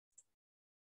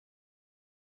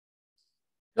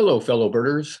Hello, fellow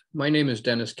birders. My name is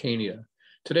Dennis Kania.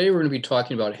 Today, we're going to be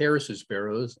talking about Harris's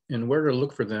sparrows and where to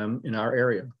look for them in our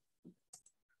area.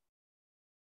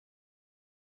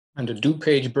 On the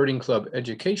DuPage Birding Club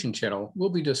education channel, we'll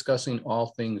be discussing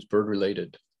all things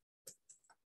bird-related.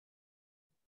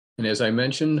 And as I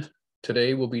mentioned,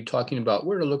 today we'll be talking about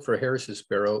where to look for Harris's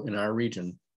sparrow in our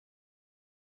region.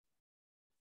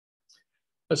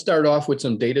 Let's start off with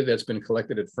some data that's been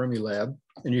collected at Fermilab,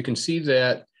 and you can see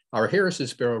that our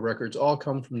Harris's sparrow records all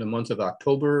come from the month of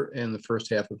October and the first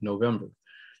half of November.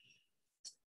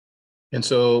 And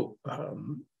so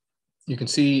you can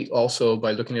see also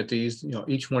by looking at these,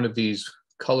 each one of these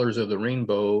colors of the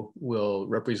rainbow will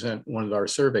represent one of our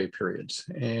survey periods.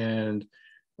 And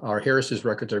our Harris's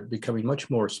records are becoming much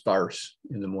more sparse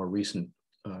in the more recent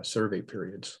survey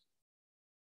periods.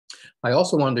 I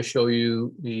also wanted to show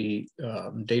you the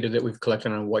data that we've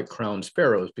collected on white-crowned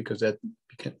sparrows because that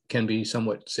can be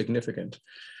somewhat significant.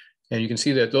 And you can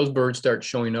see that those birds start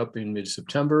showing up in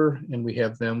mid-September, and we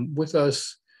have them with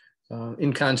us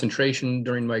in concentration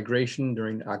during migration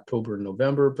during October and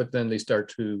November, but then they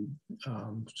start to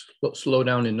slow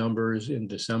down in numbers in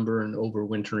December and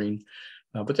overwintering,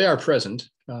 but they are present,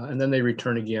 and then they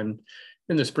return again.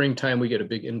 In the springtime, we get a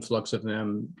big influx of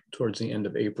them towards the end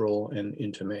of April and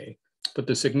into May. But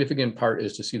the significant part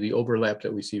is to see the overlap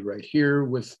that we see right here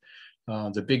with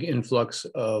the big influx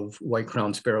of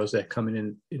white-crowned sparrows that come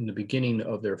in the beginning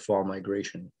of their fall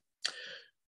migration.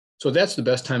 So that's the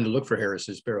best time to look for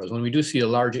Harris's sparrows. When we do see a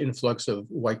large influx of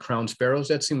white-crowned sparrows,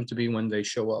 that seems to be when they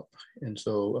show up. And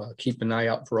so keep an eye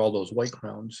out for all those white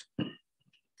crowns.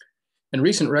 And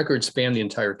recent records span the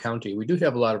entire county. We do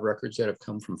have a lot of records that have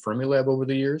come from Fermilab over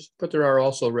the years, but there are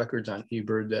also records on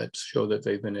eBird that show that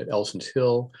they've been at Elson's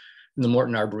Hill, in the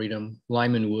Morton Arboretum,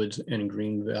 Lyman Woods, and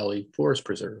Green Valley Forest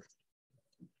Preserve.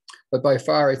 But by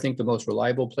far, I think the most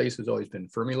reliable place has always been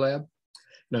Fermilab.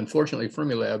 And unfortunately,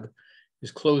 Fermilab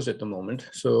is closed at the moment,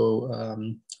 so,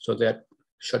 so that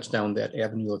shuts down that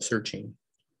avenue of searching.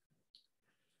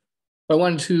 I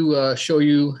wanted to show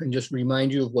you and just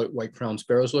remind you of what white-crowned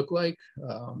sparrows look like.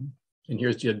 And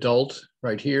here's the adult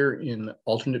right here in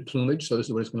alternate plumage. So this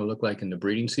is what it's going to look like in the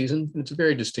breeding season. And it's a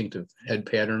very distinctive head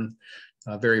pattern,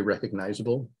 very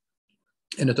recognizable.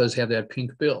 And it does have that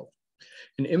pink bill.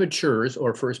 And immatures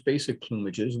or first basic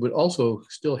plumages would also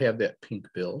still have that pink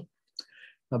bill.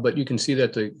 But you can see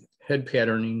that the head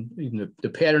patterning, even the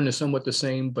pattern is somewhat the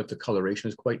same, but the coloration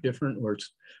is quite different, where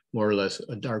it's more or less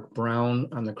a dark brown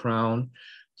on the crown.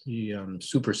 The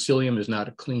supercilium is not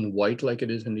a clean white like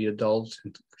it is in the adults.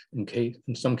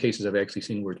 In some cases, I've actually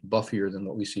seen where it's buffier than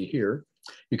what we see here.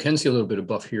 You can see a little bit of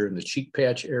buff here in the cheek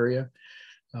patch area.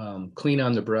 Clean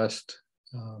on the breast,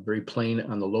 very plain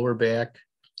on the lower back,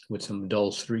 with some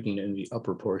dull streaking in the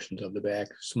upper portions of the back,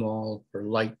 small or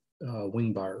light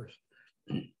wing bars.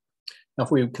 Now,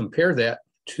 if we compare that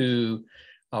to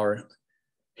our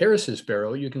Harris's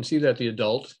sparrow, you can see that the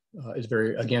adult is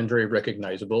very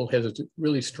recognizable, has a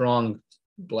really strong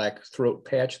black throat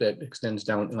patch that extends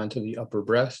down onto the upper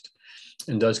breast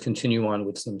and does continue on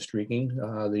with some streaking.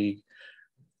 The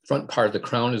front part of the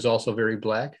crown is also very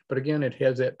black, but again, it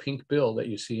has that pink bill that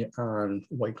you see on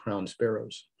white-crowned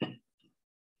sparrows.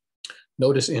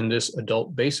 Notice in this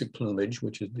adult basic plumage,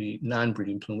 which is the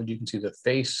non-breeding plumage, you can see the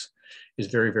face is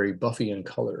very, very buffy in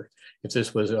color. If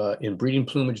this was in breeding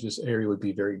plumage, this area would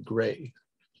be very gray.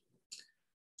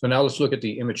 So now let's look at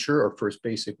the immature or first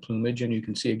basic plumage, and you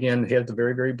can see again, it has the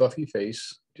very, very buffy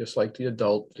face, just like the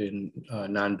adult in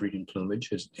non-breeding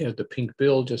plumage. It has the pink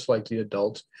bill, just like the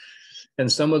adult. And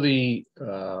some of the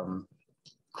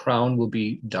crown will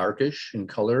be darkish in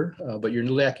color, but you're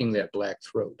lacking that black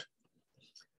throat.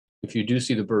 If you do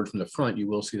see the bird from the front, you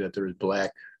will see that there is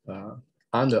black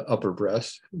on the upper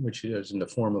breast, which is in the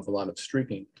form of a lot of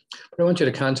streaking. But I want you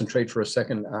to concentrate for a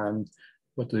second on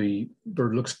what the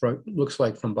bird looks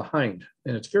like from behind.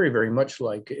 And it's very, very much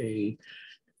like a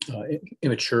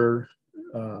immature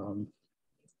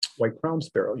white-crowned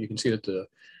sparrow. You can see that the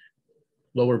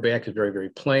lower back is very, very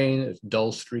plain. It's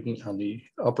dull streaking on the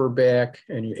upper back,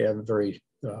 and you have very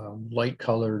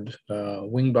light-colored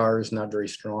wing bars, not very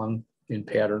strong in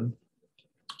pattern.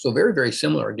 So very, very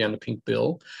similar, again, to pink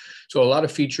bill. So a lot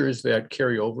of features that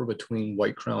carry over between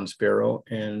white-crowned sparrow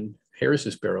and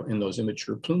Harris's sparrow in those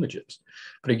immature plumages.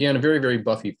 But again, a very, very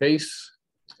buffy face.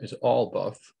 It's all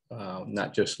buff,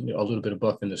 not just a little bit of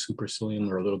buff in the supercilium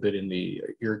or a little bit in the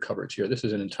ear coverage here. This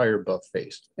is an entire buff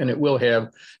face. And it will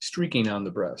have streaking on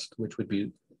the breast, which would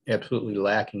be absolutely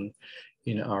lacking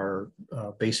in our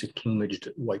basic plumaged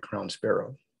white-crowned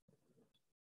sparrow.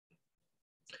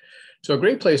 So a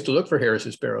great place to look for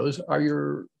Harris's sparrows are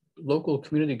your local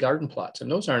community garden plots,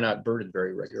 and those are not birded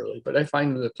very regularly, but I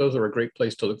find that those are a great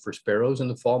place to look for sparrows in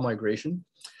the fall migration,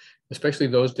 especially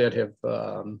those that have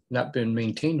not been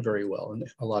maintained very well, and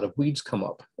a lot of weeds come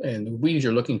up. And the weeds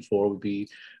you're looking for would be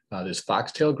this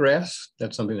foxtail grass.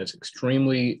 That's something that's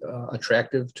extremely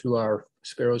attractive to our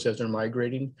sparrows as they're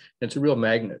migrating. It's a real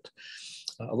magnet.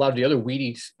 A lot of the other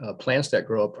weedy plants that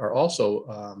grow up are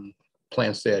also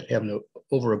plants that have an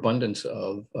overabundance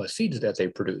of seeds that they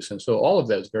produce. And so all of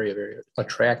that is very, very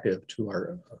attractive to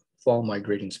our fall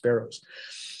migrating sparrows.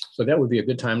 So that would be a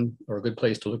good time or a good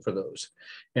place to look for those.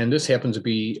 And this happens to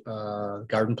be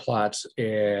garden plots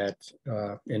in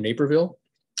Naperville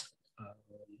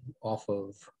off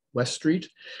of West Street.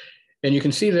 And you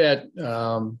can see that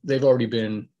they've already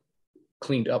been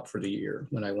cleaned up for the year.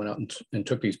 When I went out and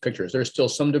took these pictures, there's still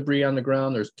some debris on the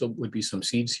ground. There still would be some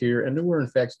seeds here. And there were in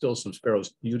fact still some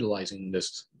sparrows utilizing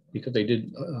this, because they do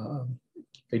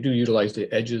utilize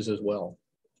the edges as well.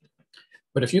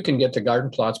 But if you can get to garden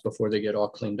plots before they get all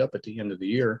cleaned up at the end of the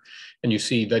year, and you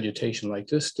see vegetation like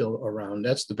this still around,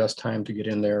 that's the best time to get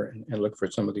in there and look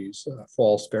for some of these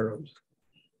fall sparrows.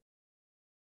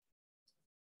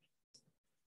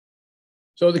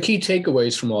 So the key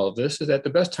takeaways from all of this is that the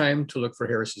best time to look for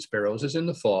Harris's sparrows is in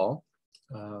the fall.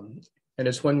 And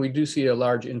it's when we do see a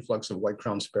large influx of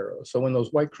white-crowned sparrows. So when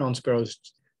those white-crowned sparrows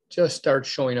just start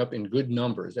showing up in good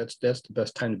numbers, that's the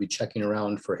best time to be checking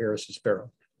around for Harris's sparrow.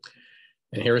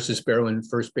 And Harris's sparrow in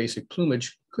first basic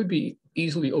plumage could be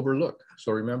easily overlooked.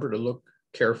 So remember to look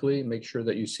carefully, make sure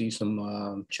that you see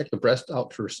some, check the breast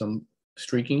out for some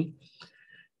streaking,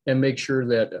 and make sure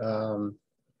that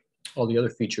all the other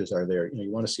features are there.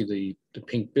 You want to see the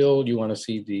pink bill, you want to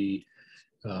see the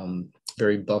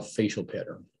very buff facial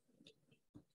pattern.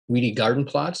 Weedy garden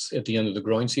plots at the end of the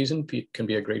growing season can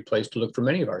be a great place to look for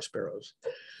many of our sparrows.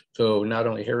 So not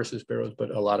only Harris's sparrows,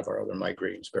 but a lot of our other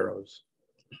migrating sparrows.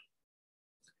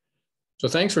 So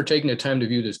thanks for taking the time to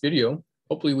view this video.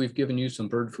 Hopefully we've given you some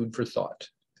bird food for thought.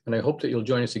 And I hope that you'll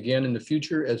join us again in the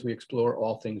future as we explore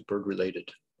all things bird related.